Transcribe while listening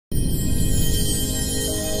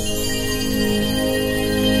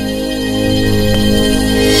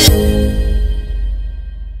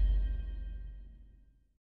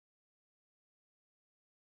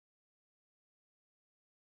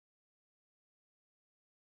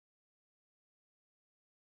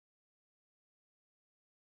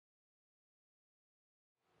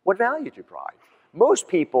What value do you provide? Most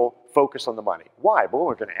people focus on the money. Why? Well,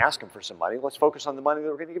 we're going to ask them for some money. Let's focus on the money that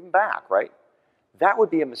we're going to give them back, right? That would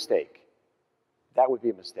be a mistake. That would be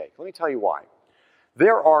a mistake. Let me tell you why.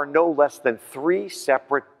 There are no less than 3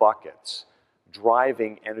 separate buckets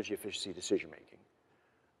driving energy efficiency decision-making.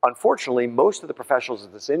 Unfortunately, most of the professionals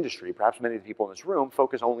of this industry, perhaps many of the people in this room,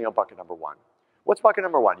 focus only on bucket number 1. What's bucket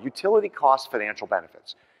number 1? Utility cost financial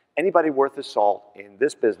benefits. Anybody worth his salt in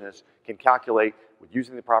this business can calculate, with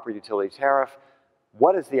using the proper utility tariff,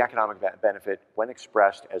 what is the economic benefit when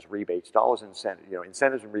expressed as rebates, dollars and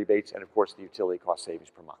incentives and rebates, and of course the utility cost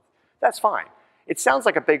savings per month. That's fine. It sounds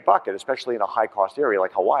like a big bucket, especially in a high-cost area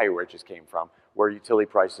like Hawaii, where it just came from, where utility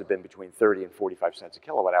prices have been between 30 and 45 cents a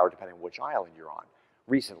kilowatt hour, depending on which island you're on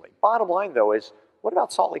recently. Bottom line, though, is what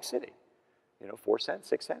about Salt Lake City? 4 cents,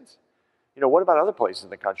 6 cents? What about other places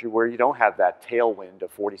in the country where you don't have that tailwind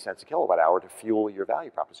of 40 cents a kilowatt hour to fuel your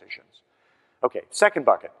value propositions? Okay, second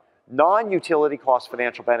bucket, non-utility cost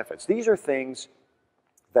financial benefits. These are things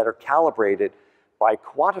that are calibrated by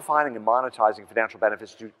quantifying and monetizing financial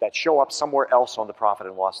benefits that show up somewhere else on the profit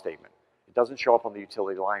and loss statement. It doesn't show up on the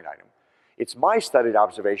utility line item. It's my studied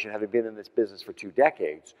observation, having been in this business for 2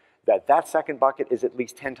 decades, that that second bucket is at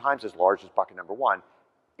least 10 times as large as bucket number 1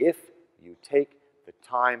 if you take the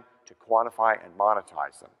time to quantify and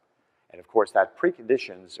monetize them. And of course, that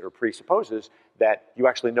preconditions or presupposes that you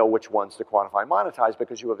actually know which ones to quantify and monetize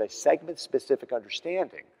because you have a segment-specific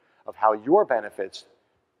understanding of how your benefits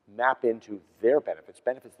map into their benefits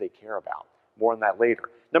they care about. More on that later.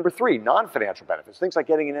 Number 3, non-financial benefits, things like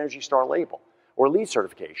getting an Energy Star label or LEED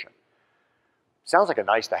certification. Sounds like a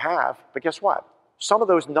nice to have, but guess what? Some of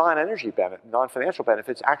those non-financial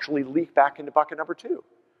benefits actually leak back into bucket number 2.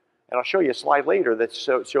 And I'll show you a slide later that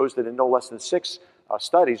shows that in no less than 6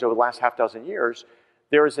 studies over the last half dozen years,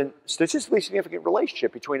 there is a statistically significant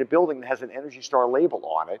relationship between a building that has an Energy Star label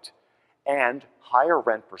on it and higher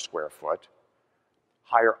rent per square foot,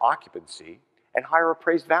 higher occupancy, and higher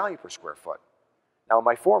appraised value per square foot. Now, in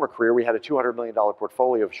my former career, we had a $200 million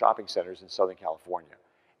portfolio of shopping centers in Southern California.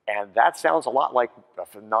 And that sounds a lot like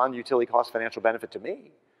a non-utility cost financial benefit to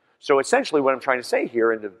me. So essentially what I'm trying to say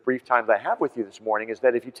here in the brief time that I have with you this morning is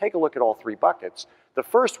that if you take a look at all 3 buckets, the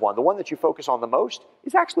first one, the one that you focus on the most,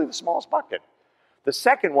 is actually the smallest bucket. The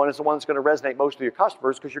second one is the one that's going to resonate most with your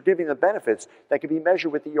customers because you're giving them benefits that can be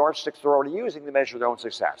measured with the yardsticks they're already using to measure their own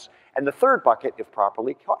success. And the third bucket, if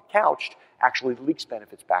properly couched, actually leaks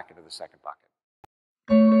benefits back into the second bucket.